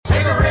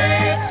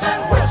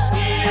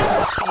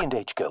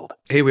B&H Gold.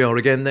 Here we are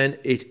again then.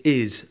 It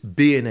is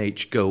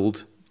B&H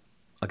Gold.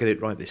 I get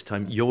it right this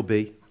time. You're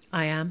B.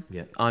 I am.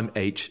 Yeah, I'm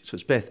H, so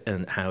it's Beth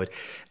and Howard.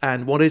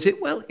 And what is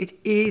it? Well, it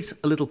is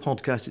a little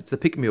podcast. It's the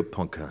Pick Me Up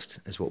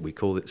podcast, is what we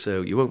call it.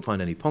 So you won't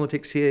find any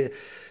politics here,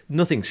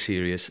 nothing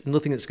serious,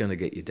 nothing that's going to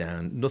get you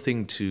down,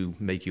 nothing to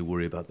make you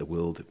worry about the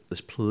world. There's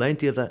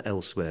plenty of that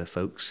elsewhere,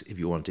 folks, if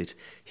you want it.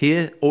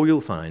 Here, all you'll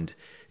find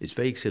is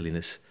vague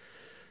silliness,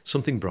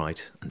 something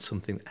bright, and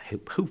something that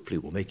hopefully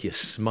will make you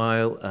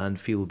smile and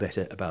feel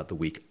better about the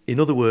week.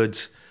 In other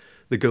words,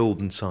 the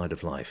golden side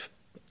of life.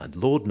 And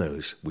Lord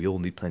knows, we all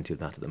need plenty of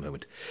that at the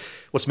moment.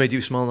 What's made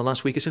you smile in the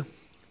last week or so?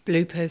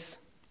 Bloopers.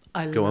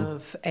 I Go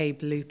love a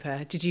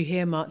blooper. Did you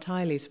hear Mark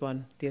Tiley's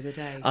one the other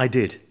day? I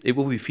did. It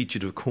will be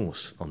featured, of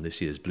course, on this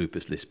year's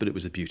bloopers list, but it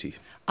was a beauty.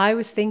 I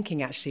was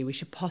thinking, actually, we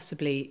should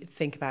possibly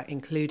think about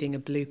including a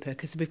blooper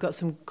because we've got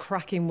some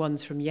cracking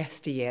ones from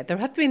yesteryear. There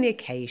have been the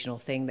occasional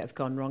thing that have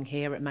gone wrong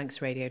here at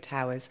Manx Radio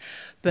Towers,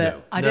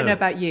 but I don't know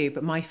about you,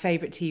 but my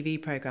favourite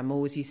TV programme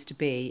always used to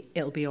be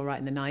It'll Be All Right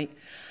in the Night.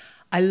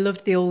 I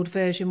loved the old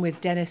version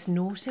with Dennis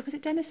Norton. Was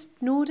it Dennis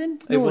Norden?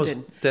 It was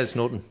Dennis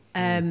Norton.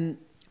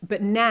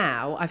 But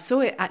now, I saw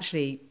it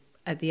actually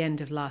at the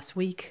end of last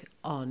week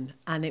on,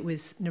 and it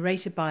was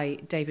narrated by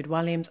David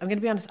Walliams. I'm going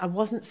to be honest, I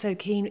wasn't so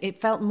keen. It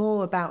felt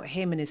more about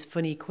him and his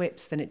funny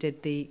quips than it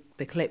did the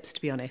clips, to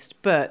be honest.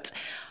 But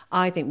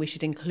I think we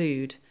should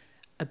include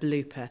a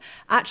blooper.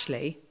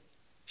 Actually,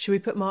 should we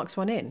put Mark's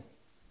one in?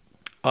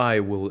 I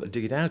will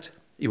dig it out.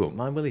 He won't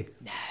mind, will he?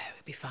 No,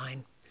 it'll be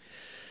fine.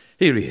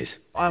 Here he is.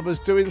 I was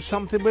doing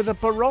something with a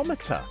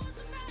barometer,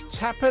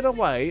 tapping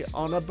away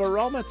on a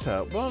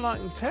barometer. Well, I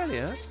can tell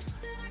you,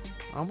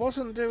 I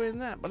wasn't doing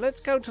that. But let's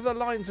go to the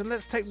lines and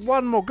let's take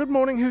one more. Good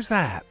morning, who's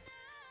that?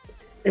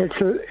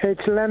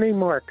 It's Lenny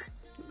Mark.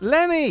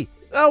 Lenny!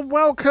 Oh,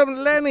 welcome,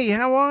 Lenny.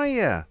 How are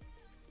you?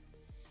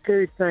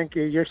 Good, thank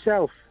you.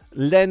 Yourself?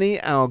 Lenny,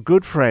 our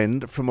good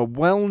friend from a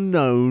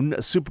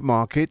well-known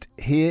supermarket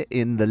here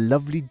in the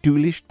lovely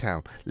Doolish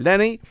town.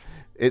 Lenny,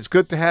 it's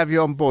good to have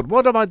you on board.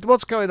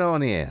 What's going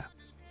on here?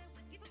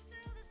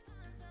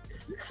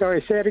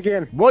 Sorry, say it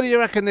again. What do you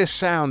reckon this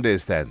sound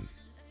is then?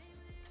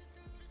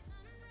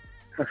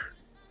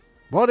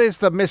 What is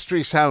the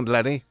mystery sound,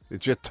 Lenny?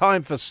 It's your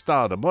time for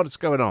stardom. What is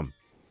going on?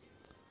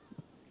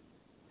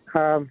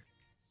 I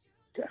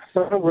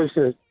thought it was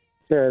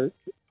the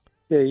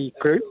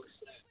group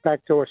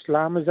Backdoor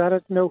Slam. Is that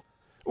it? No.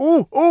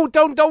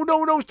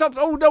 No, stop.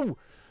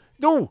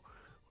 No.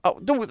 Oh,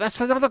 no,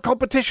 that's another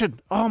competition.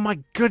 Oh,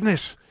 my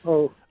goodness.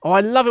 Oh, I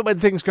love it when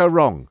things go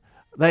wrong.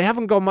 They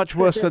haven't gone much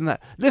worse than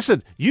that.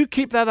 Listen, you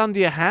keep that under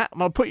your hat,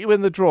 and I'll put you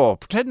in the drawer.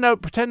 Pretend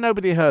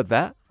nobody heard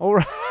that. All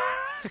right.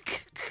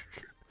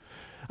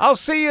 I'll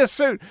see you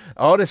soon.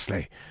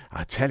 Honestly,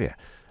 I tell you.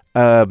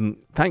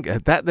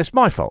 That's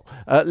my fault.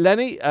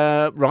 Lenny,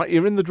 right,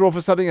 you're in the drawer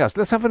for something else.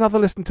 Let's have another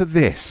listen to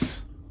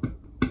this.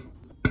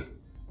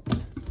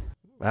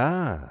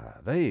 Ah,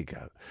 there you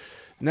go.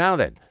 Now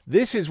then,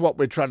 this is what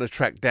we're trying to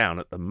track down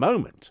at the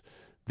moment.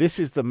 This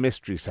is the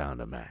mystery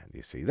sounder man,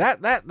 you see.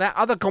 That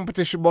other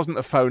competition wasn't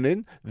a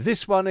phone-in.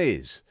 This one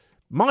is.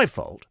 My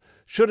fault.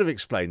 Should have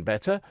explained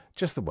better.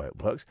 Just the way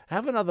it works.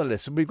 Have another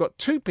listen. We've got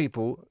two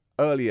people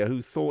earlier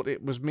who thought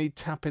it was me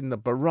tapping the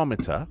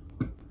barometer.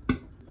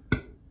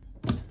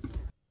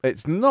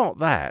 It's not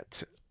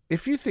that.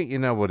 If you think you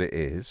know what it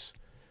is,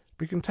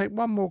 we can take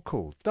one more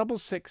call.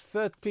 66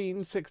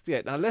 13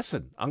 68. Now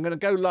listen, I'm going to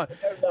go live.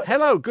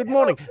 Hello, good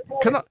morning.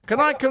 Can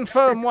I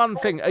confirm one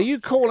thing? Are you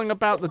calling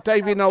about the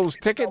Davy Knowles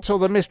tickets or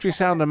the Mystery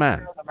Sounder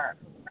Man?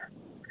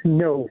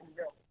 no.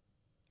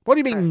 What do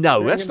you mean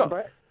no? That's not.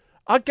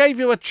 I gave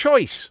you a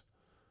choice.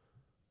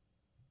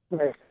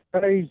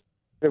 Okay.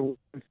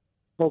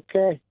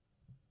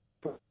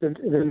 But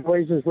the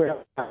noises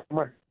were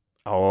hammer.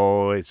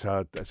 Oh, it's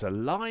a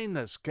line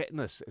that's getting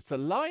us. It's a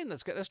line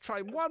that's getting us.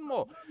 Try one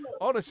more.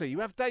 Honestly, you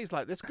have days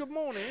like this. Good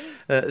morning.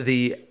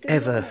 The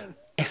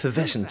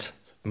ever-effervescent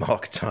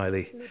Mark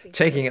Tiley,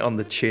 taking it on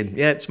the chin.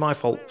 Yeah, it's my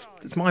fault.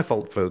 It's my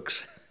fault,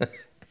 folks. It's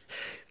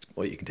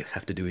what you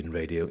have to do in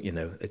radio. You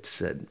know,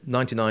 it's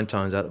 99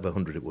 times out of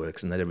 100 it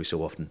works, and then every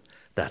so often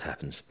that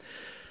happens.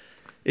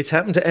 It's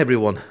happened to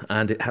everyone,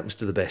 and it happens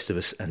to the best of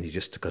us, and you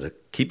just got to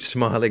keep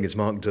smiling as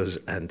Mark does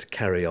and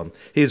carry on.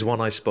 Here's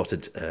one I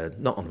spotted,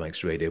 not on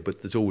Manx Radio,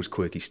 but there's always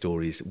quirky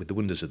stories with the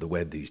wonders of the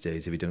web these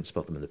days. If you don't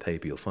spot them in the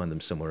paper, you'll find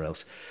them somewhere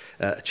else.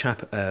 A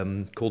chap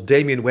called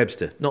Damien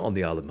Webster, not on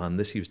the Isle of Man,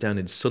 he was down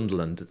in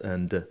Sunderland,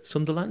 and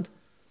Sunderland?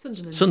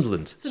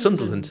 Sunderland.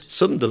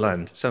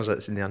 Sounds like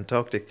it's in the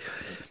Antarctic.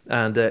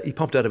 And he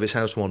popped out of his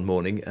house one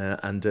morning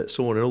and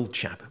saw an old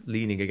chap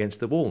leaning against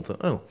the wall and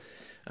thought, oh,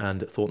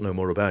 and thought no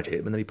more about it.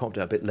 And then he popped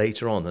out a bit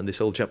later on, and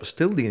this old chap was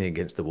still leaning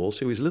against the wall, so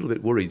he was a little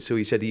bit worried. So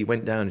he said he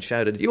went down and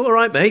shouted, "You all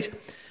right, mate?" And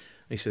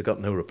he said,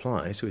 got no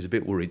reply, so he was a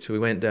bit worried. So he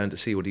went down to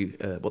see what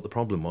the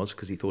problem was,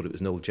 because he thought it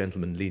was an old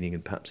gentleman leaning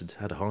and perhaps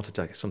had a heart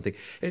attack or something.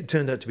 It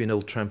turned out to be an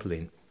old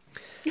trampoline,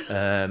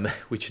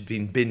 which had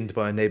been binned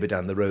by a neighbour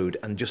down the road.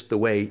 And just the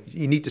way,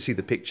 you need to see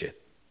the picture.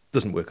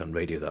 Doesn't work on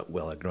radio that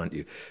well, I grant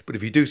you. But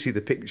if you do see the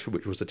picture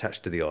which was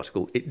attached to the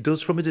article, it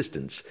does from a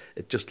distance.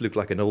 It just looked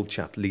like an old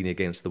chap leaning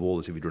against the wall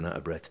as if he'd run out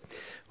of breath.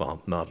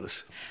 Well,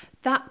 marvellous.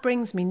 That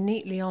brings me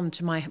neatly on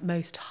to my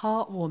most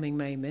heartwarming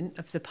moment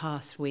of the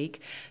past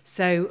week.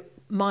 So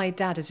my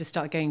dad has just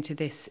started going to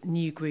this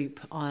new group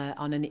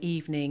on an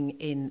evening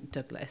in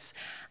Douglas.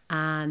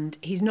 And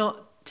he's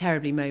not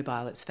terribly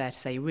mobile, it's fair to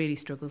say. He really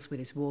struggles with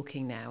his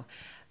walking now.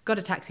 Got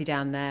a taxi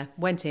down there,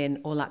 went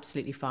in, all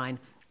absolutely fine.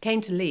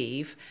 Came to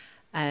leave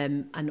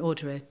and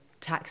order a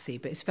taxi,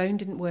 but his phone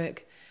didn't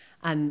work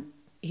and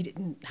he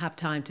didn't have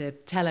time to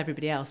tell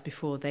everybody else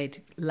before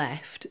they'd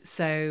left.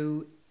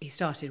 So he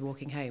started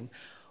walking home,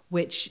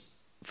 which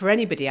for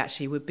anybody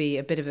actually would be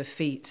a bit of a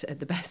feat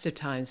at the best of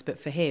times, but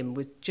for him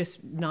was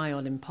just nigh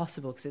on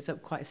impossible because it's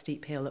up quite a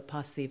steep hill up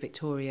past the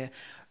Victoria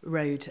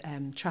Road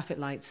traffic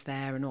lights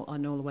there and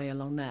all the way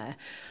along there.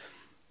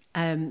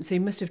 So he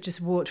must have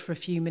just walked for a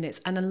few minutes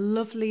and a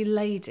lovely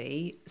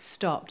lady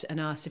stopped and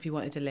asked if he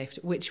wanted a lift,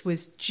 which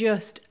was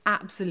just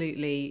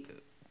absolutely,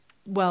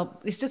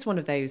 well, it's just one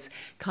of those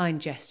kind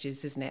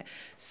gestures, isn't it?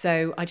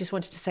 So I just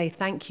wanted to say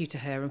thank you to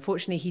her.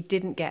 Unfortunately, he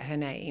didn't get her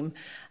name.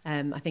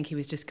 I think he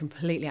was just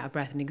completely out of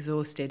breath and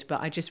exhausted,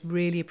 but I just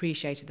really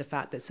appreciated the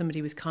fact that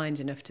somebody was kind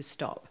enough to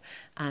stop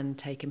and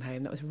take him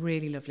home. That was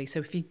really lovely. So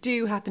if you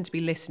do happen to be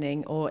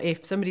listening, or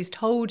if somebody's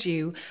told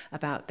you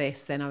about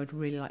this, then I would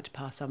really like to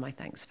pass on my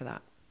thanks for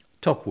that.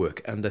 Top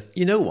work. And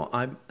you know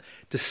what?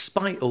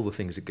 Despite all the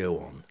things that go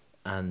on,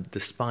 and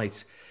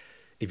despite,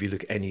 if you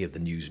look at any of the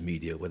news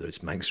media, whether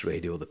it's Manx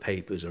Radio or the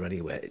papers or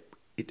anywhere,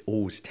 it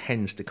always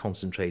tends to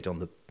concentrate on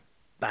the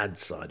bad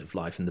side of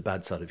life and the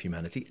bad side of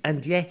humanity.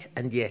 And yet,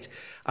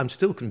 I'm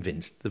still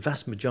convinced the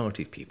vast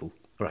majority of people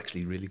are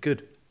actually really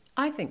good.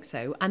 I think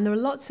so. And there are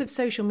lots of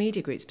social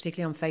media groups,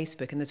 particularly on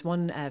Facebook, and there's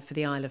one for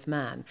the Isle of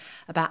Man,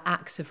 about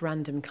acts of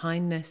random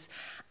kindness.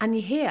 And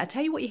you hear, I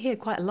tell you what you hear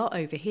quite a lot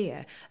over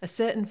here, a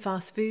certain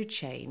fast food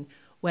chain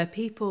where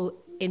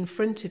people in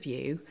front of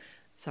you...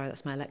 Sorry,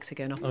 that's my Alexa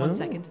going off. 1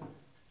 second.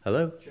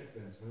 Hello?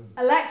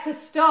 Alexa,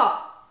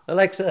 stop!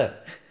 Alexa,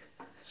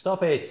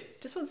 stop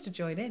it. Just wants to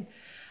join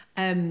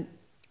in.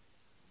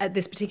 At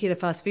this particular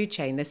fast food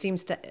chain, there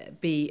seems to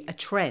be a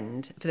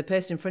trend for the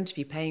person in front of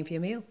you paying for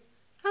your meal.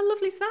 How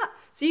lovely is that?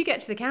 So you get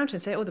to the counter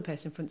and say, oh, the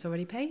person in front's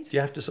already paid. Do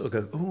you have to sort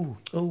of go,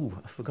 oh,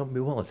 I forgot my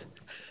wallet?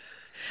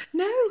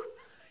 No,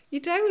 you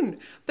don't.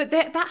 But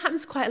that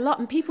happens quite a lot.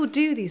 And people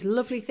do these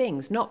lovely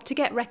things, not to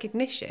get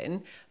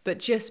recognition, but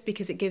just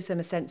because it gives them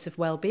a sense of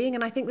well-being.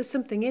 And I think there's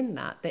something in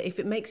that if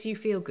it makes you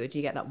feel good,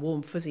 you get that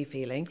warm, fuzzy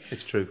feeling.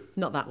 It's true.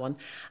 Not that one.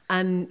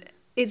 And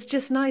it's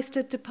just nice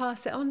to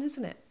pass it on,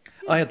 isn't it?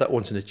 I had that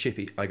once in a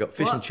chippy. I got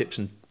fish and chips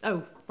and...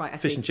 Oh, right, I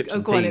fish see. and chips oh,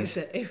 and go peas.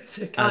 On, it was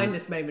a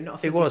kindness moment,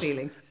 not a fuzzy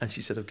feeling. And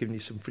she said, I've given you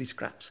some free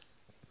scraps.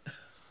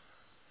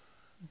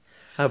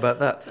 How about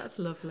that? That's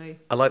lovely.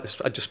 I like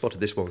this. I just spotted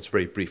this one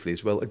very briefly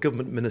as well. A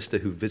government minister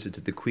who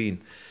visited the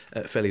Queen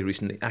fairly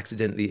recently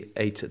accidentally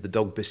ate the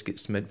dog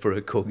biscuits meant for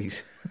her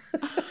corgis.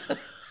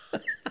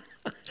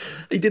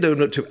 He did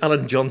own up to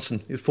Alan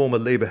Johnson, the former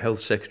Labour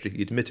Health Secretary.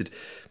 He admitted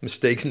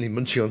mistakenly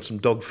munching on some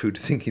dog food,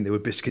 thinking they were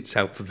biscuits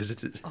out for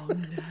visitors. Oh,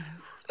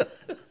 no.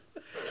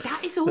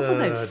 That is awful,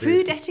 though.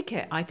 Food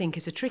etiquette, I think,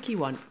 is a tricky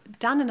one.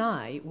 Dan and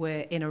I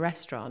were in a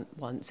restaurant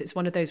once. It's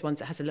one of those ones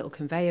that has a little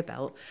conveyor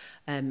belt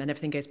and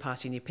everything goes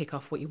past you and you pick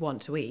off what you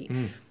want to eat.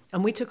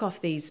 And we took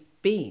off these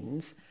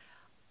beans,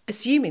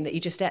 assuming that you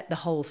just ate the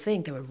whole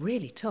thing. They were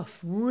really tough,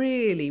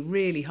 really,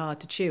 really hard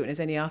to chew. And it was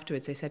only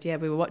afterwards they said, yeah,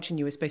 we were watching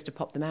you, were supposed to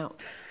pop them out.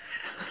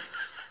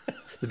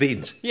 The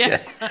beans?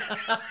 Yeah.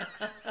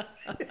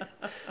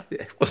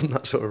 Yeah, wasn't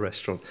that sort of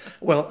restaurant.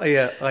 Well,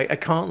 I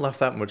can't laugh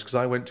that much because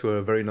I went to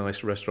a very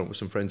nice restaurant with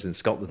some friends in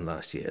Scotland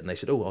last year and they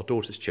said, oh, our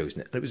daughter's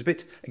chosen it. And it was a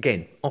bit,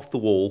 again, off the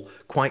wall,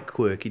 quite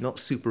quirky, not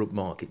super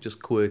upmarket,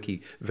 just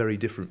quirky, very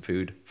different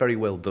food, very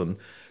well done.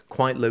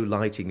 Quite low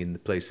lighting in the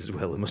place as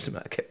well. I must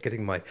admit, I kept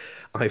getting my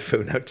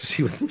iPhone out to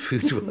see what the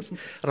food was.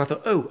 And I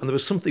thought, oh, and there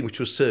was something which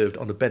was served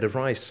on a bed of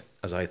rice,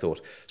 as I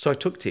thought. So I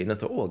took tea and I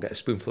thought, oh, I'll get a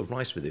spoonful of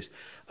rice with this.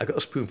 I got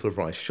a spoonful of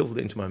rice, shoveled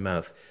it into my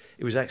mouth.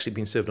 It was actually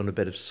being served on a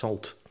bed of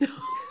salt. It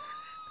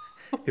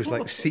was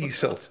like sea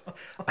salt.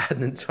 I had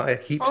an entire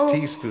heaped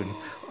teaspoon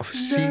of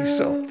sea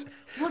salt.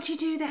 What did you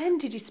do then?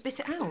 Did you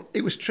spit it out?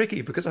 It was tricky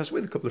because I was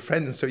with a couple of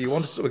friends, and so you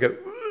wanted to sort of go,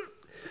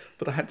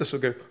 but I had to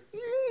sort of go,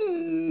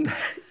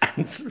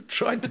 and sort of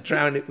tried to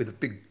drown it with a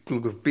big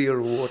glug of beer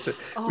or water,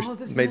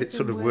 which made it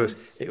sort of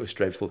worse. It was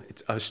dreadful.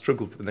 I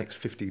struggled for the next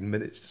 15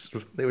 minutes.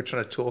 They were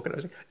trying to talk, and I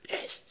was like,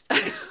 yes,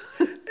 it's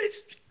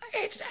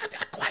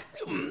quite,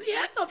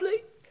 yeah,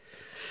 lovely.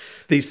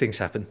 These things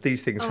happen.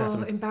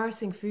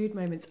 Embarrassing food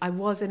moments. I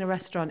was in a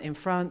restaurant in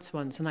France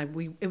once, and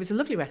it was a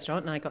lovely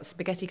restaurant, and I got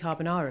spaghetti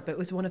carbonara, but it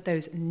was one of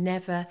those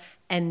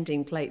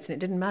never-ending plates, and it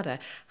didn't matter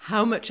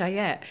how much I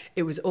ate,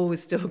 it was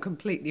always still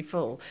completely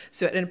full.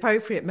 So at an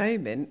appropriate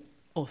moment,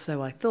 or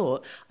so I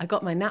thought, I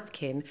got my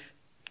napkin,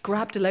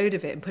 grabbed a load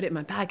of it, and put it in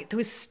my bag. There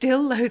was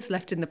still loads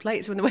left in the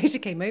plate, so when the waiter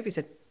came over, he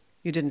said,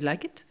 "You didn't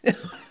like it?"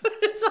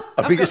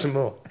 I'll bring you some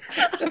more.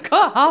 I've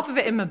got half of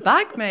it in my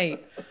bag,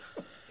 mate.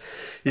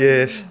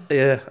 Yes,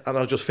 yeah, and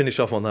I'll just finish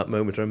off on that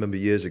moment. I remember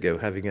years ago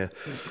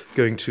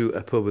going to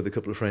a pub with a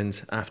couple of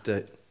friends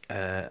after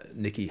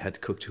Nikki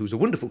had cooked, who's a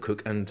wonderful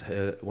cook, and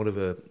one of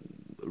her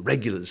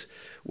regulars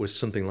was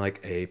something like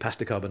a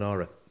pasta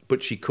carbonara,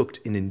 but she cooked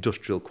in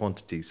industrial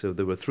quantities. So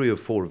there were 3 or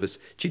 4 of us.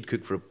 She'd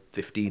cook for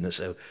 15 or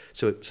so.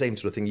 So same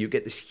sort of thing. You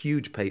get this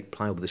huge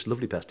pile with this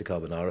lovely pasta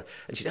carbonara,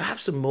 and she said,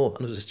 have some more.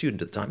 And I was a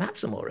student at the time. Have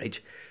some more, Rach.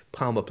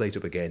 Pile my plate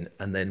up again,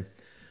 and then,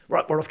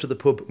 right, we're off to the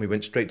pub. And we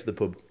went straight to the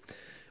pub,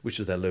 which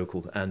was their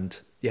local,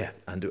 and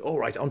all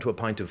right, onto a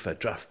pint of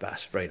draft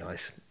bass, very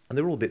nice. And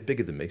they were all a bit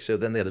bigger than me, so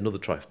then they had another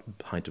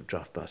pint of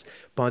draft bass.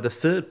 By the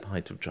 3rd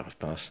pint of draft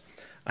bass,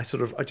 I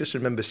just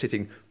remember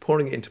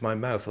pouring it into my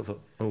mouth. I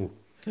thought, oh,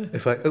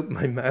 if I open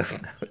my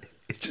mouth now,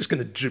 it's just going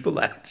to dribble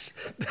out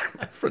down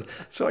my front.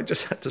 So I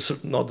just had to sort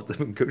of nod at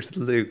them and go to the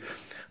loo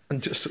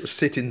and just sort of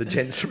sit in the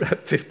gents for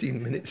about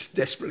 15 minutes,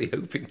 desperately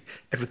hoping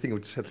everything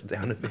would settle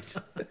down a bit.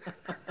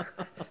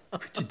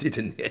 Which it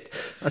didn't yet.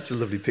 That's a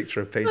lovely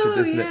picture I painted,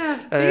 isn't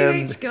it?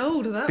 B&H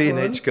Gold, that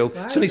B&H Gold.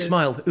 Wow, Sunny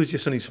smile. Who's your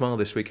sunny smile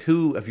this week?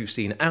 Who have you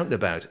seen out and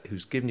about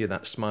who's given you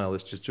that smile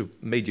that's just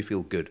made you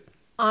feel good?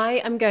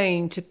 I am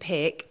going to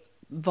pick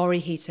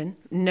Vori Heaton,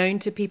 known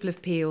to people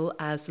of Peel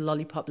as the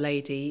Lollipop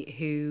Lady,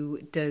 who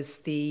does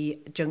the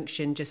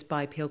junction just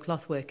by Peel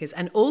Cloth Workers,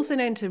 and also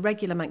known to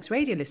regular Manx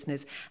Radio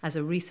listeners as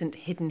a recent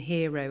hidden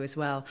hero as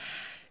well.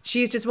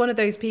 She is just one of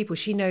those people.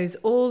 She knows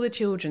all the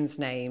children's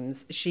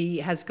names. She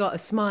has got a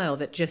smile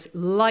that just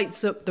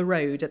lights up the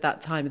road at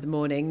that time of the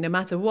morning, no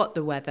matter what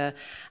the weather.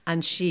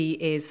 And she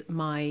is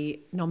my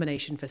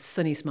nomination for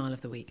Sunny Smile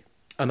of the Week.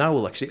 And I've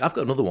got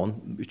another one,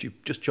 which you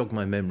just jogged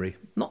my memory,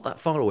 not that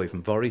far away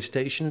from Vori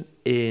Station,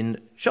 in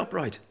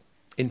ShopRite,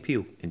 in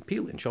Peel, in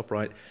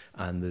ShopRite.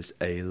 And there's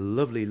a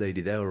lovely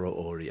lady there,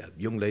 or a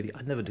young lady.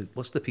 I never do.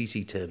 What's the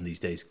PC term these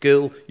days?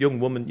 Girl, young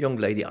woman, young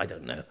lady, I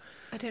don't know.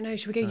 I don't know.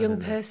 Should we go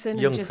young person?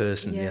 Young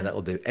person, yeah,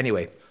 that'll do.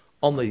 Anyway,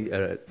 on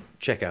the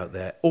checkout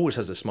there, always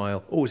has a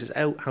smile, always says,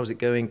 oh, how's it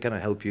going? Can I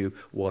help you?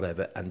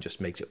 Whatever, and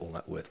just makes it all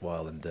that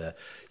worthwhile. And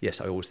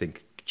yes, I always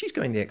think she's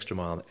going the extra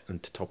mile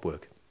and to top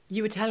work.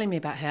 You were telling me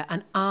about her,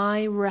 and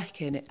I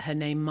reckon her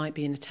name might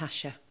be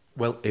Natasha.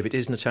 Well, if it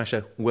is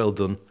Natasha, well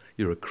done.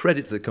 You're a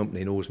credit to the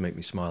company and always make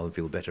me smile and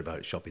feel better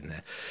about shopping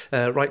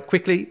there. Right,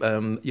 quickly,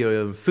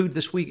 your food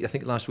this week. I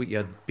think last week you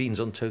had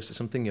beans on toast or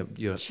something.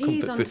 Your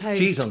cheese on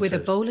toast with a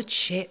bowl of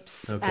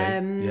chips.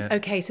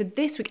 Okay, so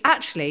this week,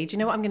 actually, do you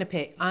know what I'm going to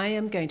pick? I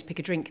am going to pick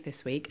a drink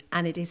this week,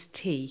 and it is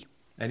tea.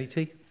 Any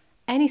tea?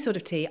 Any sort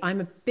of tea. I'm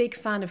a big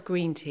fan of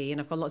green tea,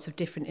 and I've got lots of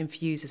different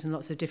infusers and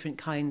lots of different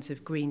kinds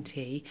of green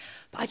tea.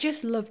 But I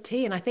just love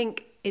tea, and I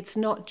think it's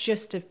not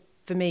just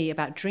for me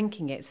about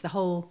drinking it. It's the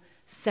whole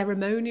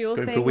ceremonial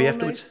Going thing. For a wee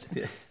almost.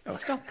 Afterwards? Yeah.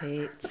 Stop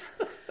it.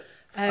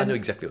 I know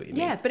exactly what you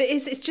mean. Yeah, but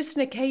it's just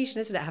an occasion,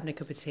 isn't it, having a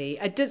cup of tea?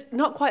 It does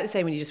not quite the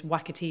same when you just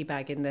whack a tea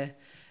bag in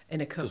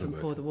a cup and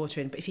pour the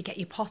water in. But if you get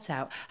your pot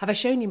out, have I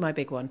shown you my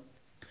big one?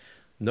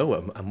 No,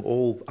 I'm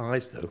all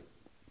eyes though.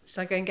 Should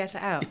I go and get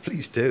it out?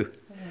 Please do.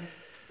 Yeah.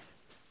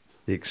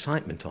 The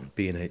excitement on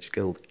B&H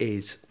Gold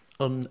is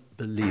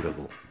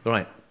unbelievable. All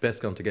right, Beth's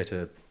gone to get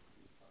a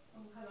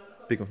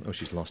big one. Oh,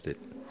 she's lost it.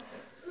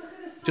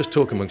 Just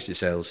talk amongst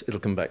yourselves. It'll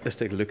come back. Let's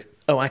take a look.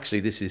 Oh,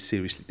 actually, this is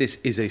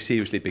a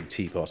seriously big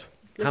teapot.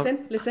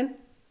 Listen.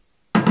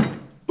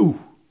 Ooh.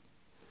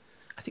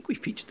 I think we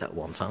featured that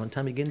one time on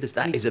Tammy Ginders.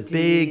 That is a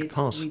big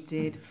pot. We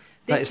did.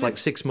 That is like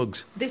 6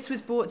 mugs. This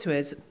was brought to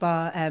us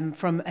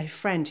from a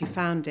friend who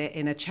found it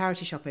in a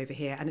charity shop over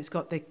here, and it's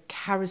got the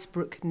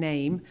Carisbrook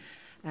name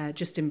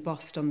just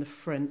embossed on the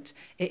front.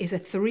 It is a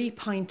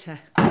 3-pinter.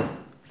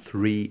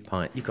 3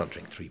 pints. You can't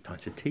drink 3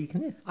 pints of tea,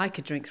 can you? I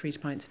could drink 3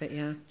 pints of it,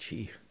 yeah.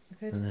 Gee.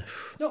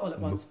 Not all at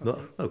once,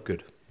 probably. Oh,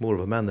 good. More of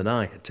a man than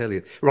I tell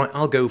you. Right,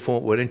 I'll go for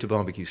it. We're into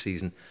barbecue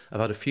season. I've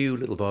had a few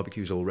little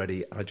barbecues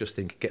already. I just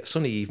think, get a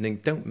sunny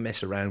evening. Don't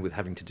mess around with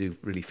having to do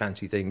really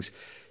fancy things.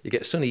 You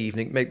get a sunny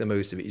evening, make the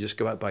most of it. You just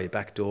go out by your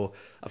back door.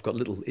 I've got a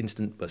little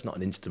instant, well, it's not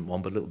an instant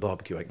one, but a little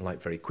barbecue I can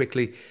light very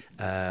quickly.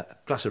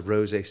 Glass of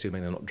rosé,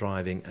 assuming I'm not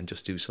driving, and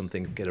just do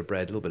something. Get a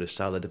bread, a little bit of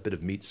salad, a bit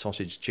of meat,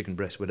 sausage, chicken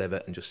breast,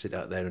 whatever, and just sit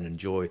out there and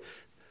enjoy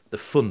the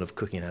fun of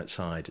cooking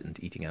outside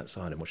and eating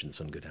outside and watching the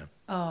sun go down.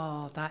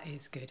 Oh, that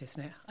is good,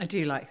 isn't it? I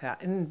do like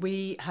that. And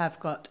we have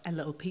got a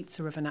little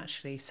pizza oven,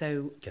 actually.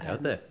 So get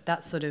out there.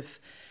 That sort of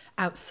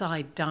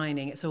outside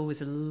dining, it's always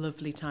a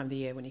lovely time of the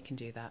year when you can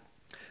do that.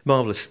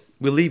 Marvellous.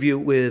 We'll leave you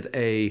with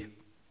a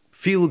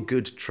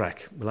feel-good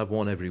track. We'll have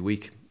one every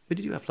week. What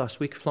did you have last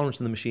week? Florence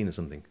and the Machine or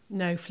something?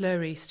 No,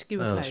 Flurry. You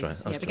were close.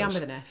 That's right. It began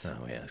with an F.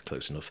 Oh, yeah, it's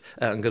close enough.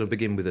 I'm going to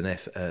begin with an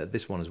F.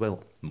 This one as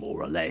well,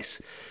 more or less.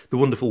 The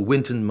wonderful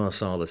Wynton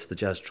Marsalis, the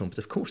jazz trumpet.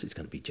 Of course it's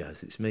going to be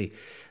jazz, it's me.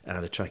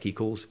 And a track he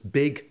calls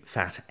Big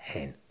Fat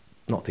Hen.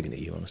 Not thinking of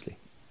you, honestly.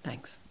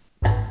 Thanks.